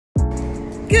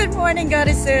Good morning,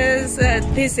 goddesses.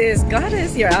 This is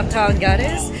Goddess, your uptown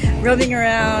goddess, roaming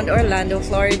around Orlando,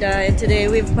 Florida. And today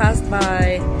we've passed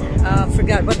by,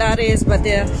 forgot what that is, but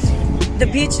the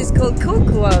beach is called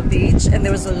Cocoa Beach, and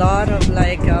there was a lot of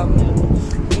like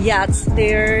yachts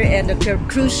there, and the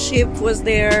cruise ship was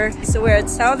there. So we're at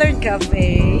Southern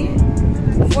Cafe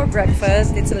for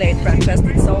breakfast. It's a late breakfast.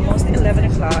 It's almost 11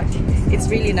 o'clock. It's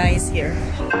really nice here.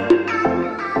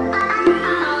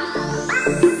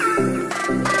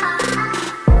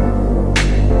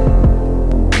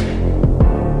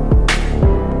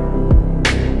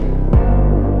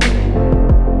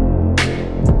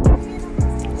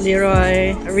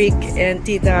 Leroy, Rick, and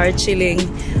Tita are chilling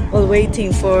while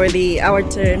waiting for our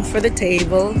turn for the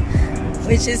table,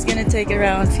 which is gonna take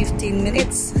around 15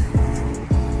 minutes.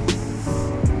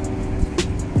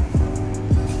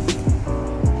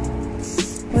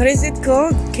 What is it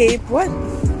called? Cape what?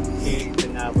 Cape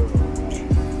Canaveral.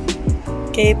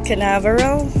 Cape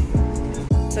Canaveral.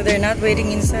 So they're not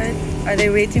waiting inside? Are they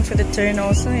waiting for the turn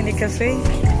also in the cafe?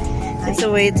 It's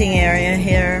a waiting area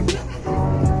here.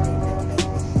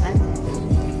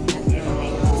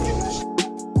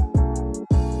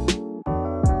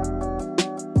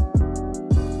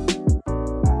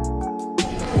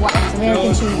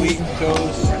 Sweet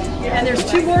toast. And there's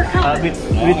two more coming.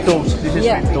 With toast. This is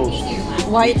with toast.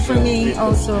 White for me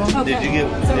also. Okay. Did you get?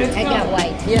 I got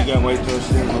white. Yeah. You got white toast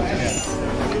there? Yeah.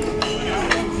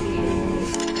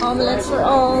 Omelets for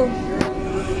all.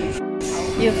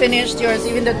 You finished yours,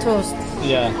 even the toast.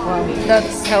 Yeah. Wow,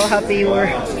 that's how happy you were.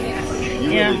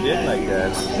 You Yeah. really did like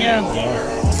that. Yeah.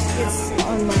 It's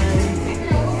on my.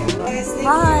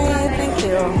 Hi, thank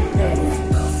you.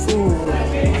 Food.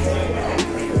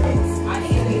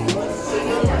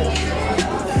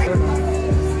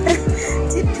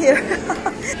 Tip here.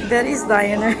 Betty's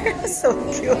diner. So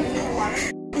cute.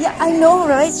 Yeah, I know,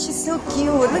 right? She's so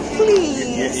cute. Look,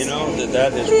 please. You know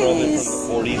that is probably from the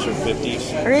 40s or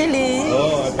 50s. Really?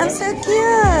 Oh, I bet. I'm so cute.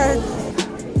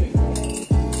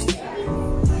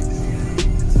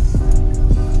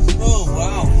 Oh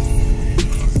wow!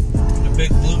 The big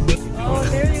blue. Oh,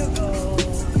 there you go.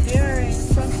 There in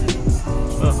front of you.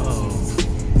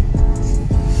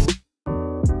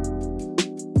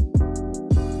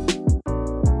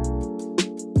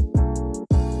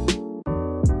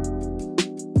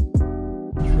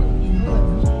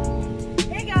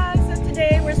 Hey guys, so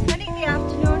today we're spending the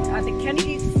afternoon at the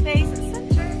Kennedy Space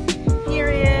Center here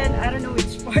in, I don't know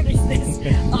which part is this,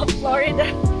 of Florida.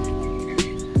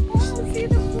 Oh, see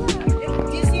the flag.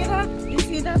 Do you see that? Do you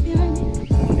see that behind me?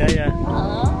 Yeah.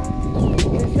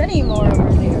 There's many more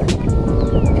over there.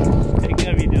 Taking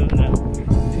a video now.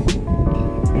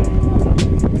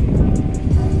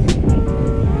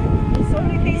 There's so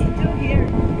many things to do here.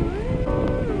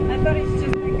 I thought it's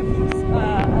just like a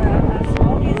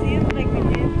small museum like we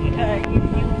did in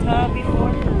Utah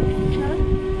before.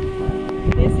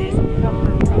 This is proper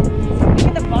property.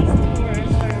 Even the bus tours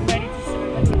are ready to serve.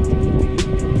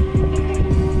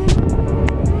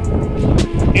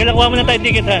 Nakuha mo na tayo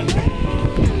ticket, ha?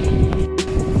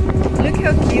 Look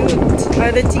how cute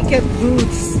are the ticket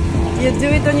booths. You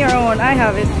do it on your own. I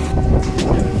have it.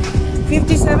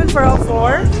 57 for all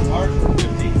four. Ours for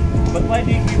 50. But why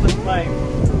do you give us 5?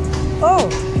 Oh.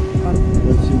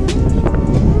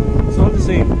 It's all the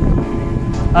same.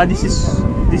 This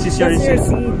is your That's your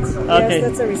receipt. receipt. Okay. Yes,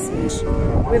 that's a receipt.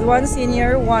 With one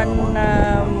senior, one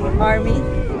army.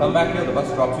 Come back here, the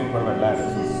bus drops you in front of Atlantis.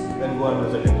 Then go and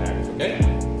visit Atlantis, okay?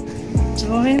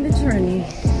 Join the journey.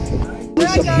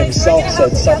 Himself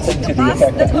said something to the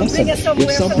effect of, listen, if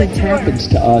something happens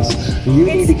to us, you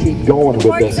need to keep going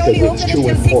with this because it's too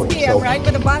important. So right?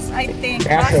 But the bus, I think,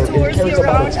 after, it cares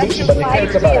about its mission, but it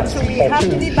cares about its people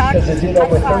too, because it did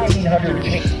over 1,300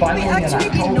 gigs finally. We actually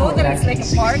didn't know that it's like a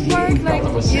park, like,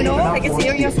 you know, like a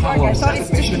serious park. I thought it's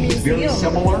just a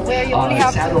museum where you only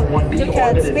have to look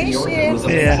at spaceships,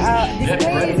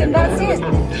 displays, and that's it.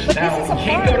 But this is a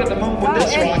park. Wow,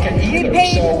 and we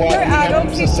paid per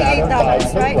adult $58.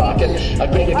 Right? Alright,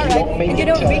 and you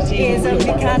know Rick is a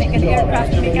mechanic, an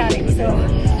aircraft mechanic, so,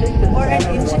 or an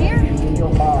engineer. He'd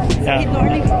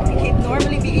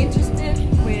normally be interested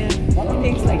with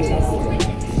things like this.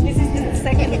 This is the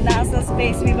second NASA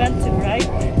space we went to, right?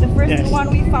 The first one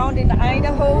we found in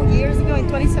Idaho years ago in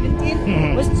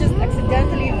 2017 was just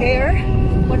accidentally there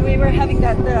when we were having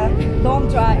that dome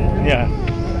drive. Yeah.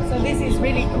 So this is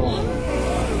really cool.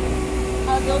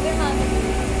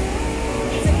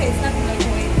 It's okay, it's not like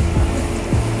wait.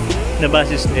 The bus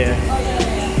is there. Oh yeah.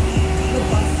 Good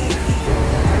bus.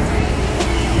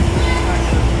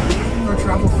 Our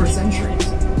travel for centuries.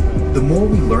 The more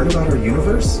we learn about our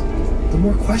universe, the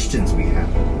more questions we have.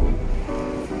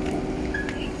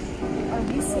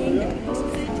 you seeing the Apollo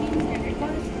 13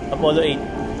 part? Apollo 8. 8.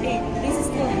 This is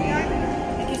still here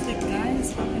because the guy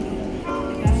is talking to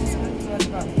us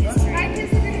about history.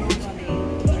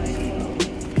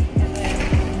 And then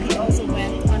he also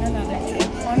went on another trip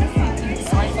on the 15th,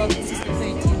 so I thought this is the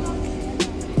 13th.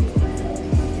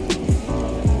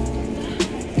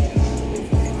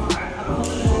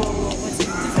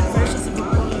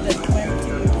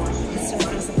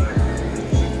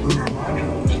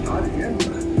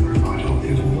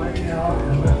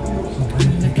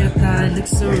 It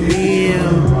looks so real.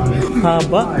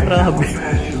 Haba, grabe.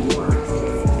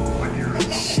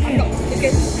 Look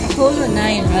at Apollo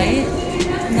 9, right?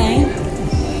 9?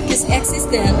 Because X is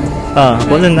 10.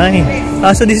 Apollo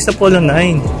 9. So this is Apollo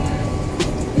 9.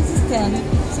 This is 10.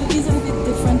 So these are a bit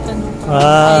different than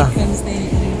icons they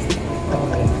use.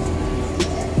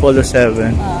 Apollo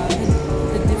 7.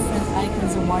 The different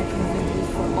icons or markings they use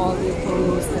for all the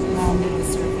Apollos that landed the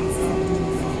surface.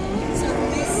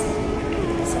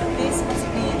 So this must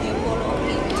be the Apollo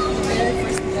 8, the very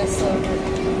first vessel.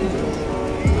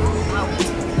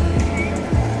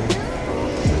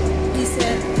 He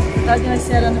said, I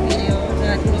said on the video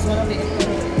that he was one of the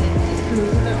Apollo 8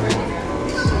 crew that were there.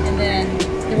 And then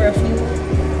they were a few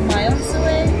miles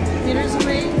away, meters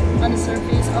away on the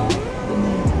surface of the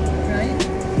moon, right?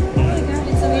 Oh my god,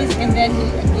 it's amazing. And then he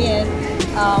again,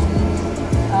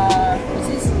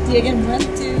 he again went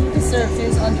to the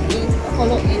surface on the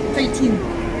Apollo 13.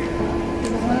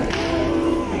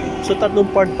 So tatlong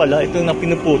part pala, ito na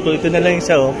pinuputol, ito na lang yung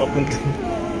isa, papunta.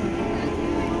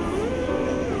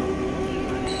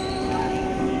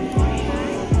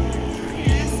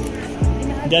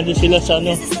 Diyan din sila sa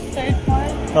ano. This is the third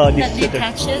part This that is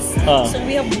detaches. the So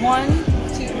we have 1,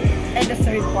 2, and the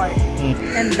third part.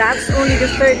 And that's only the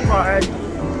third part.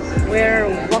 We're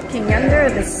walking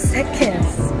under the second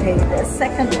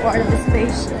part of the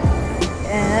spaceship.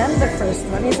 And the first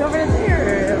one is over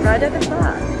there, right at the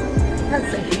back.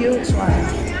 That's a huge one.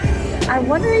 I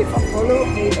wonder if Apollo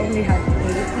 8 only had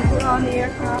 80 people on the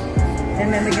aircraft.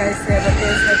 And then the guy said that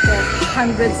there's like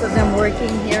hundreds of them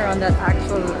working here on that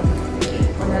actual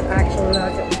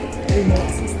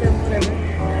remote system, whatever.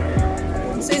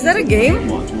 So is that a game?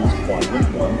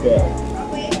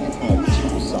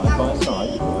 Side by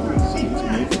side, seats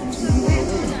made of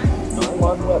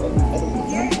nylon webbing and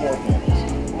aluminum floor panels,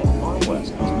 and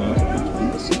armrest was mounted between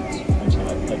the seats, which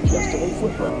had adjustable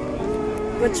footrest.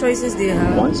 What choices do you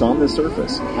have? Once on the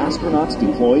surface, astronauts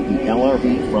deployed the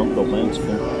LRV from the launch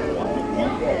pad.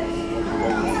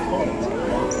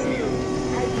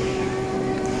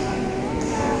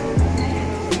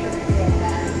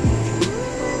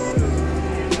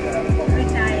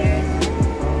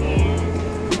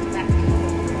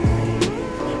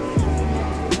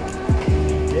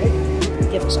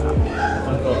 Gift shop.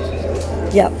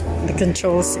 Yep, the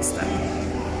control system.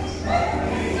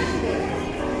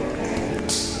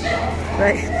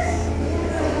 Right.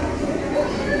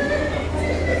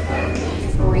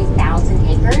 3,000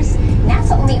 acres.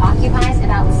 NASA only occupies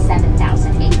about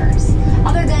 7,000 acres.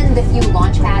 Other than the few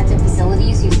launch pads and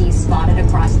facilities you see spotted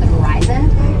across the horizon,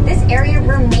 this area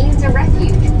remains a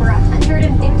refuge for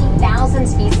 150,000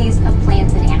 species of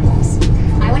plants and animals.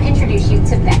 I want to introduce you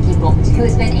to Becky Bolt, who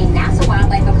has been a NASA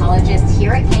wildlife ecologist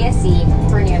here at KSC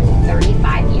for nearly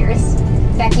 35 years.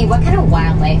 Becky, what kind of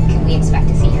wildlife can we expect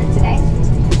to see here today?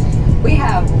 We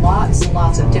have lots and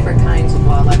lots of different kinds of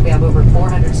wildlife. We have over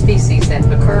 400 species that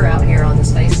occur out here on the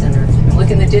Space Center.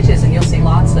 Look in the ditches and you'll see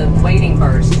lots of wading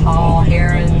birds, tall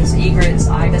herons, egrets,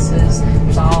 ibises.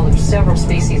 There's several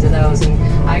species of those, and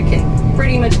I can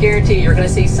pretty much guarantee you're going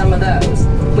to see some of those.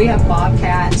 We have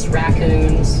bobcats,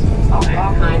 raccoons, all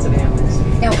kinds of animals.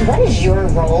 Now, what is your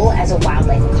role as a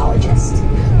wildlife ecologist?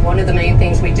 One of the main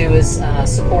things we do is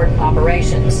support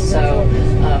operations. So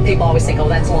people always think, oh,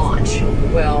 that's launch.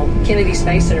 Well, Kennedy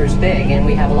Space Center is big, and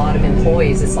we have a lot of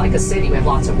employees. It's like a city. We have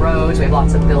lots of roads. We have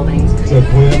lots of buildings. So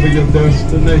wherever your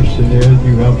destination is,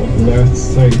 you have a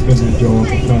blessed, safe, and enjoyable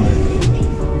time.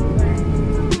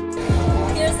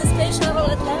 Here's the space shuttle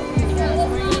at We're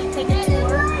going to take a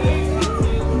tour.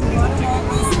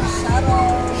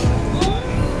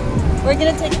 We're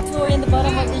going to take a tour in the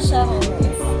bottom of the shuttle.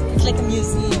 It's like a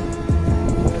museum.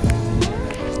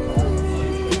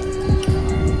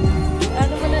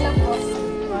 Ano mo na lang po?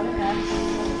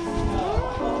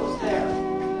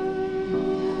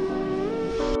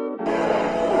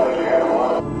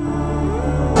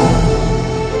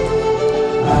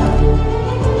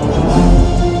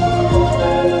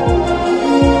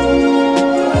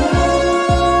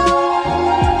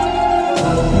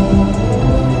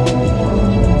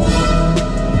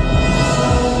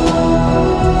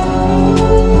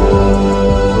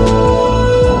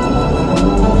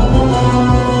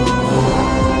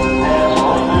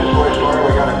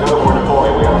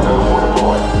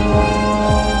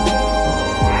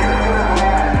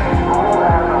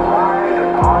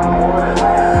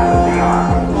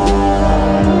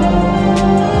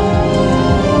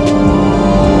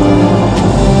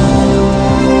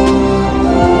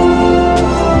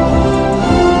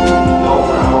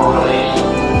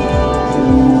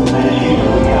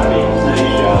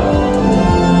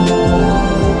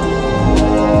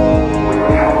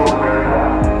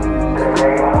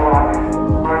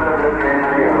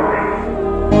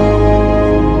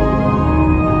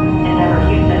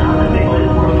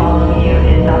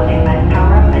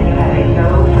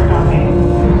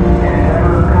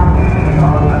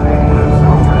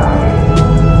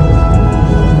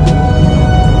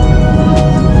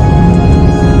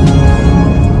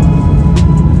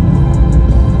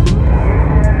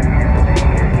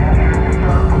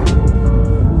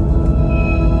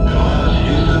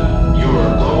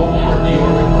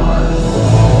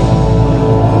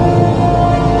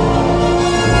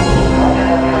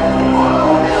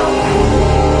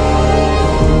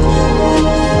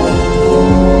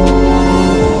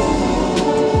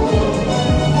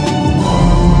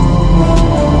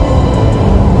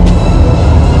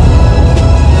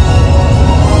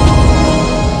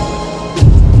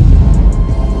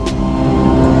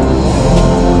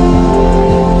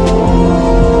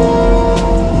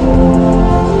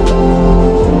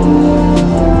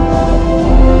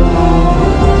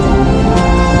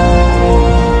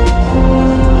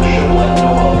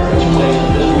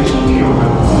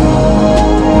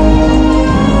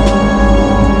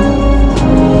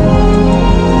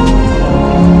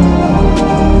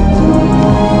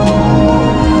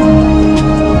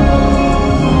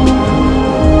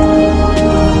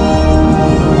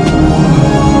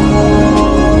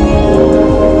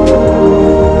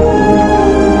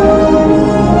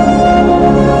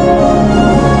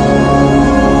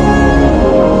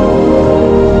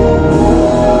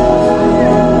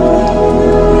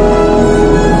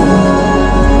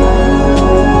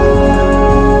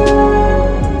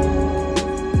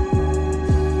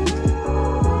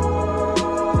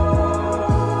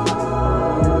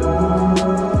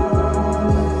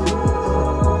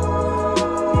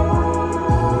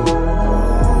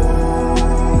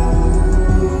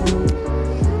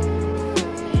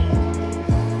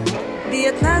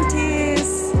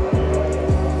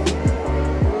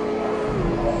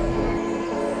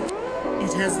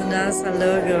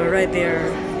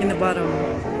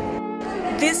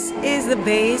 this is the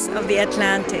base of the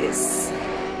Atlantis.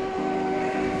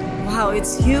 Wow,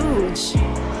 it's huge.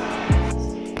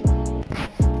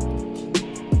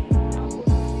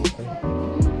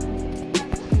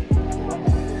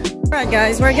 Alright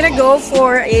guys, we're gonna go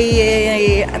for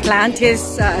a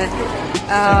Atlantis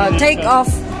takeoff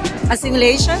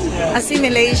assimilation.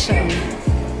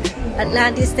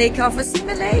 Atlantis takeoff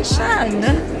assimilation.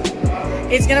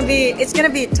 It's gonna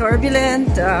be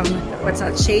turbulent. What's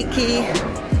that? Shaky.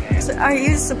 So are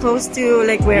you supposed to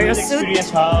like wear a suit? Experience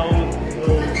how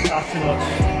astronauts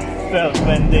felt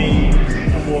when they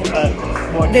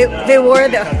wore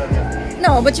the.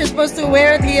 No, but you're supposed to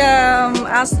wear the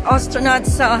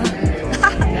astronauts.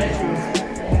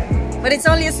 But it's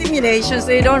only a simulation, so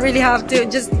you don't really have to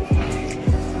just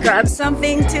grab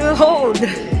something to hold.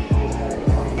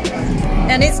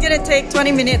 And it's gonna take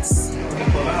 20 minutes.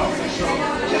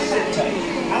 Just sit tight.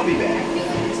 I'll be back.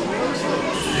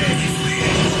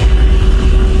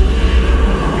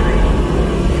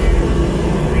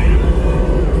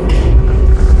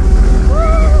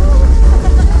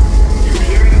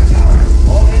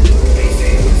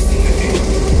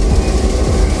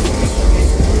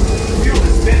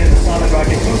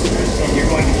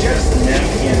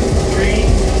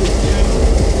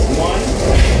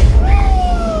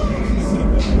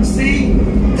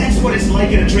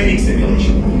 In a training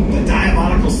simulation, the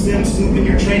diabolical sim soup and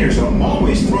your trainers are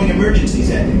always throwing emergencies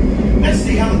at you. Let's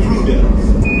see how the crew does.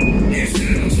 Yes,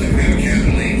 it looks like we have a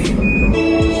cabin leak.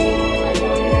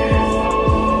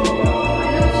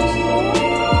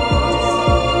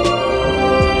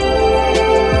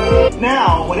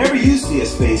 Now, whenever you see a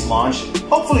space launch,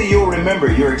 hopefully you'll remember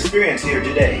your experience here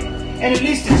today. And at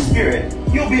least in spirit,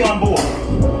 you'll be on board.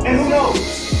 And who knows?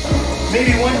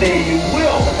 Maybe one day you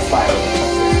will fly over.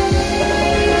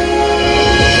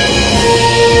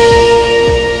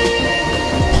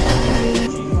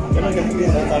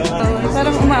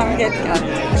 Parang umarket ka.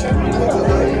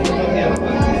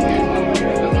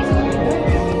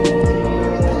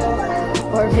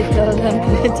 Orbital lang po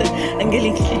ito. Ang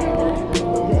galing-galing.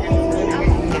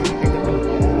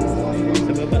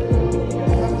 Sa baba.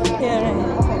 Yeah.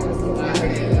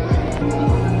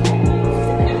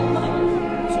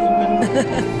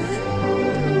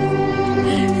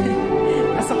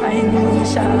 Pasakayin mo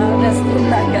siya. Restroom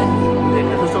na agad.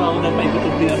 Gusto ako na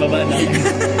paikot binababa namin.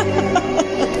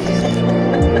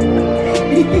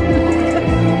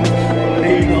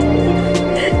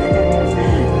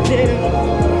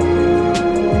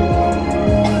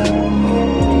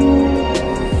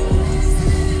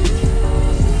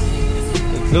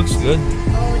 It looks good.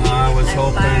 I was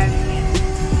hoping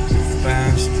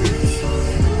bastards.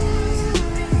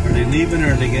 Are they leaving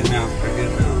or are they getting out? They're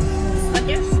getting out.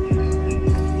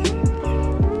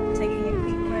 Taking a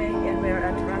quick break and we're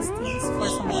at Rusty's for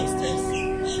some oysters.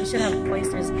 We should have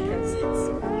oysters because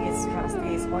it's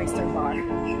Rusty's oyster bar.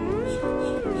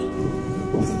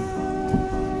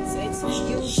 So it's a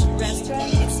huge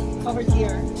restaurant. It's covered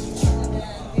here. And then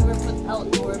we were put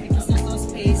outdoor because there's no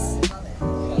space